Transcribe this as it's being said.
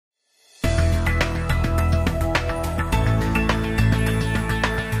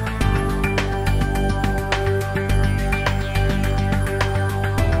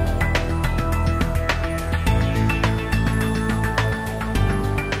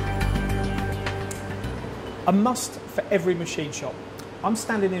A must for every machine shop. I'm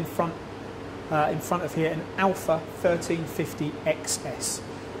standing in front of here an Alpha 1350 XS.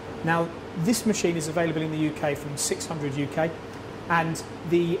 Now this machine is available in the UK from 600 UK, and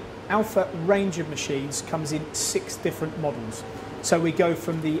the Alpha range of machines comes in 6 different models. So we go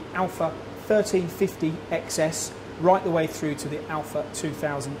from the Alpha 1350 XS right the way through to the Alpha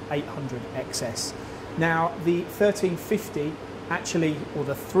 2800 XS. Now the 1350 actually, or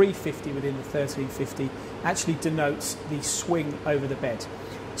the 350 within the 1350, actually denotes the swing over the bed.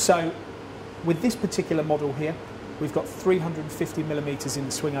 So with this particular model here, we've got 350 millimeters in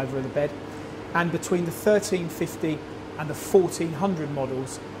the swing over the bed, and between the 1350 and the 1400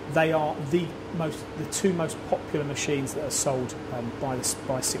 models, they are the two most popular machines that are sold by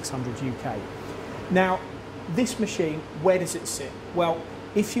 600 UK. Now, this machine, where does it sit? Well,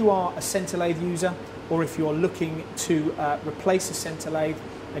 if you are a centre lathe user, or if you're looking to replace a centre lathe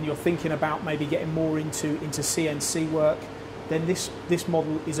and you're thinking about maybe getting more into CNC work, then this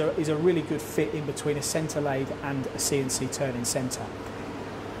model is a really good fit in between a centre lathe and a CNC turning centre.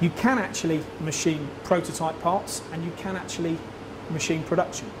 You can actually machine prototype parts, and you can actually machine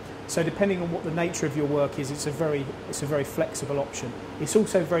production. So depending on what the nature of your work is, it's a very flexible option. It's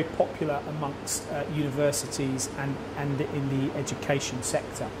also very popular amongst universities and in the education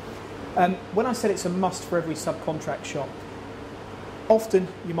sector. When I said it's a must for every subcontract shop, often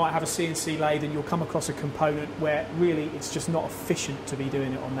you might have a CNC lathe and you'll come across a component where really it's just not efficient to be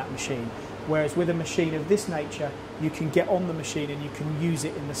doing it on that machine. Whereas with a machine of this nature, you can get on the machine and you can use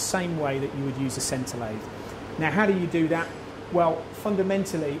it in the same way that you would use a centre lathe. Now, how do you do that? Well,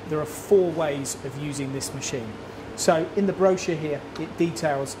 fundamentally, there are 4 ways of using this machine. So in the brochure here, it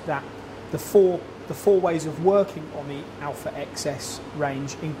details that the four ways of working on the Alpha XS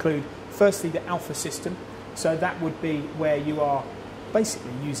range include, firstly, the Alpha system. So that would be where you are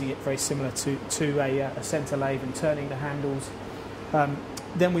basically using it very similar to a centre lathe and turning the handles.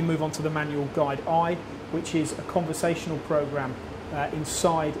 Then we move on to the Manual Guide I, which is a conversational program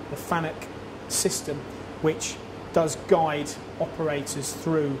inside the FANUC system, which does guide operators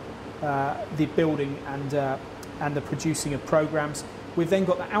through the building and the producing of programs. We've then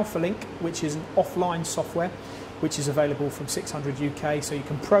got the Alpha Link, which is an offline software, which is available from 600 UK, so you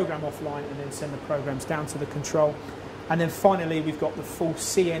can program offline and then send the programs down to the control. And then finally, we've got the full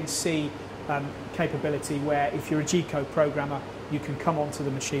CNC capability, where if you're a G-code programmer, you can come onto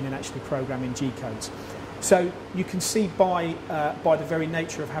the machine and actually program in G-codes. So you can see by the very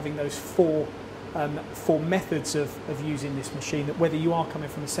nature of having those four methods of using this machine, that whether you are coming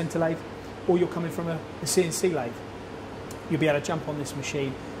from a centre lathe or you're coming from a CNC lathe, you'll be able to jump on this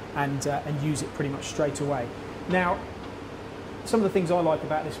machine and use it pretty much straight away. Now, some of the things I like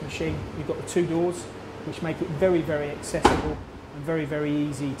about this machine, you've got the 2 doors, which make it very, very accessible and very, very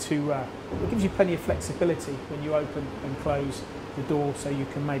easy to, it gives you plenty of flexibility when you open and close the door, so you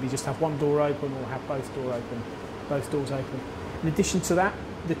can maybe just have one door open or have both doors open. In addition to that,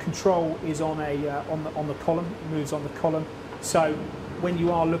 the control is on the column, it moves on the column, so when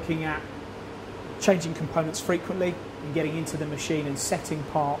you are looking at changing components frequently and getting into the machine and setting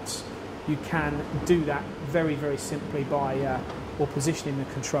parts, you can do that very, very simply by or positioning the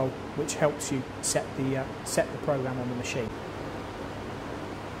control, which helps you set the program on the machine.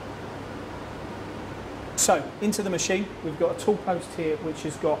 So into the machine, we've got a tool post here which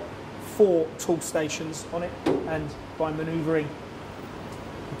has got 4 tool stations on it, and by manoeuvring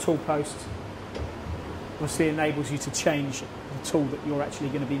the tool post, obviously enables you to change the tool that you're actually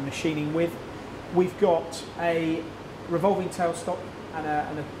going to be machining with. We've got a revolving tailstock and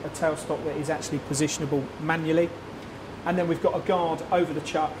a tailstock that is actually positionable manually, and then we've got a guard over the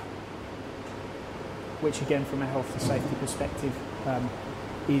chuck, which again from a health and safety perspective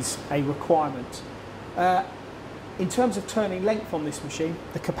is a requirement. In terms of turning length on this machine,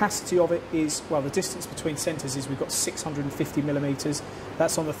 the capacity of it is, well, the distance between centres is we've got 650 millimetres,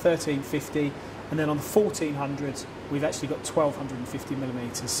 that's on the 1350, and then on the 1400 we've actually got 1250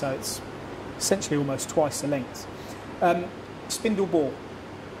 millimetres, so it's essentially almost twice the length. Spindle bore,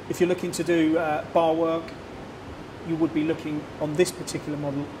 if you're looking to do bar work, you would be looking on this particular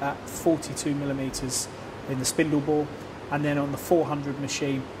model at 42 millimetres in the spindle bore, and then on the 400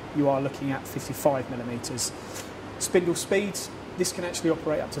 machine you are looking at 55 millimetres. Spindle speeds, this can actually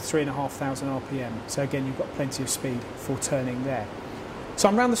operate up to 3,500 RPM, so again you've got plenty of speed for turning there. So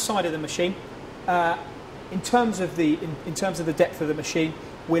I'm around the side of the machine. In terms of the depth of the machine,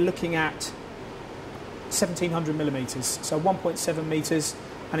 we're looking at 1,700 millimetres, so 1.7 metres,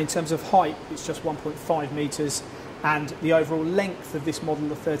 and in terms of height it's just 1.5 metres, and the overall length of this model,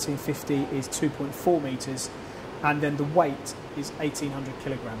 the 1350, is 2.4 metres, and then the weight is 1,800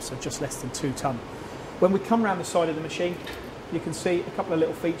 kilograms, so just less than 2 tonne. When we come around the side of the machine, you can see a couple of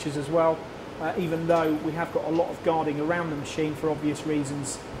little features as well. Even though we have got a lot of guarding around the machine for obvious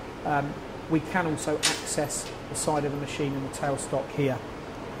reasons, we can also access the side of the machine and the tailstock here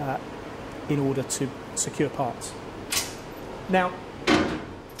in order to secure parts. Now,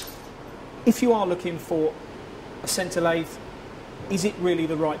 if you are looking for a centre lathe, is it really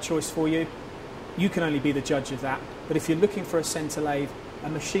the right choice for you? You can only be the judge of that. But if you're looking for a centre lathe, a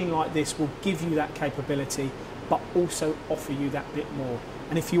machine like this will give you that capability, but also offer you that bit more.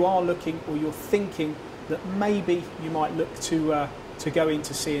 And if you are looking, or you're thinking that maybe you might look to go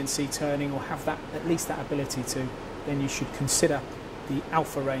into CNC turning, or have that, at least that ability to, then you should consider the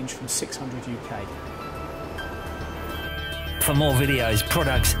Alpha range from 600 UK. For more videos,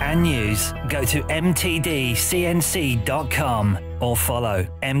 products and news, go to mtdcnc.com or follow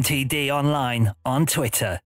MTD Online on Twitter.